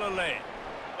Uiagalelei.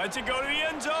 Lets it go to the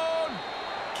end zone.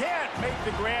 Can't make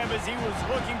the grab as he was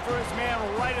looking for his man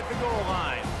right at the goal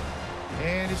line.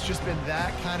 And it's just been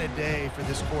that kind of day for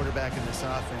this quarterback in this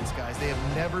offense, guys. They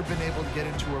have never been able to get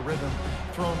into a rhythm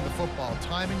throwing the football.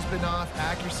 Timing's been off.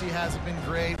 Accuracy hasn't been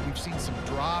great. We've seen some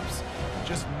drops,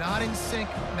 just not in sync,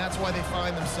 and that's why they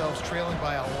find themselves trailing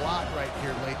by a lot right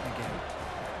here late in the game.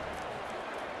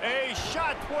 A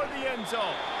shot toward the end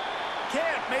zone.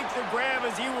 Can't make the grab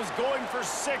as he was going for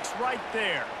 6 right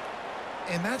there.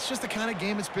 And that's just the kind of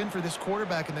game it's been for this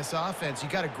quarterback in this offense. You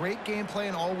got a great game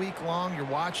plan all week long. You're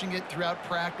watching it throughout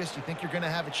practice. You think you're going to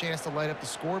have a chance to light up the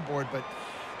scoreboard, but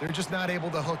they're just not able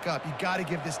to hook up. You got to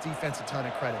give this defense a ton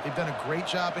of credit. They've done a great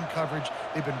job in coverage.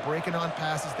 They've been breaking on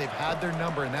passes. They've had their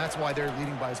number, and that's why they're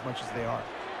leading by as much as they are.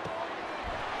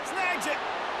 Snags it.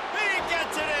 He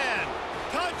gets it in.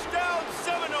 Touchdown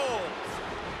Seminoles.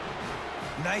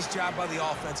 Nice job by the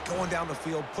offense going down the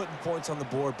field, putting points on the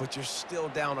board, but you're still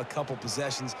down a couple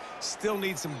possessions. Still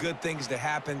need some good things to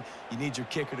happen. You need your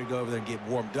kicker to go over there and get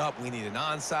warmed up. We need an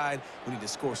onside. We need to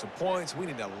score some points. We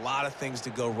need a lot of things to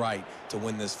go right to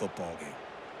win this football game.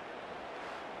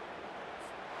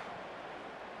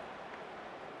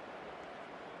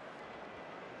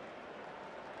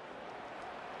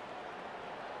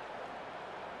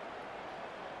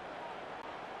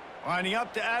 Lining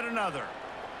up to add another.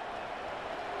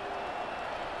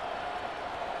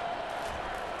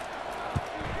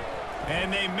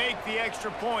 And they make the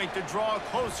extra point to draw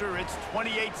closer. It's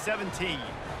 28-17.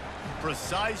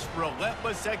 Precise,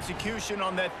 relentless execution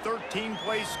on that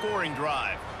 13-play scoring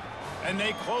drive. And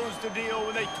they close the deal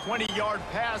with a 20-yard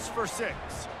pass for 6.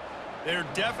 They're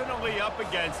definitely up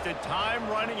against it. Time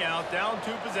running out, down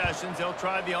 2 possessions. They'll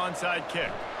try the onside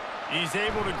kick. He's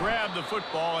able to grab the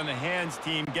football, and the hands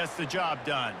team gets the job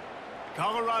done.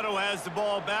 Colorado has the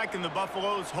ball back, and the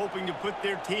Buffaloes hoping to put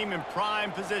their team in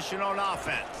prime position on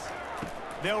offense.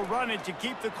 They'll run it to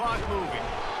keep the clock moving.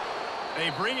 They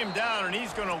bring him down, and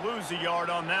he's going to lose a yard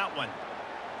on that one.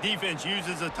 Defense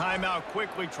uses a timeout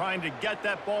quickly, trying to get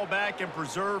that ball back and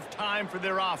preserve time for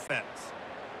their offense.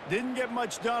 Didn't get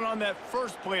much done on that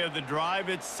first play of the drive.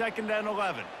 It's 2nd and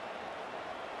 11.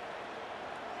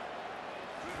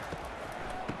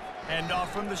 Hand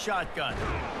off from the shotgun.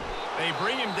 They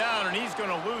bring him down, and he's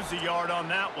going to lose a yard on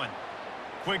that one.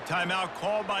 Quick timeout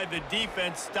called by the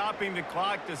defense, stopping the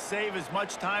clock to save as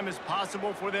much time as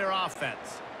possible for their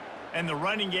offense. And the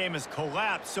running game has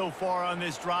collapsed so far on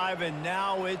this drive, and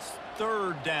now it's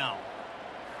 3rd down.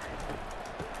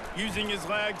 Using his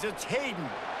legs, it's Hayden.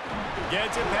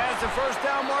 Gets it past the first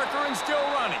down marker and still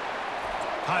running.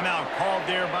 Timeout called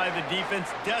there by the defense,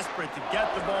 desperate to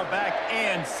get the ball back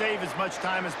and save as much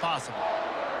time as possible.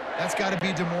 That's got to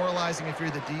be demoralizing if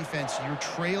you're the defense. You're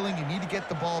trailing. You need to get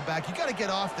the ball back. You got to get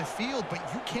off the field, but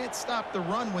you can't stop the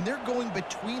run when they're going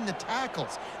between the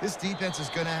tackles. This defense is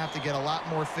going to have to get a lot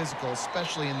more physical,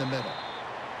 especially in the middle.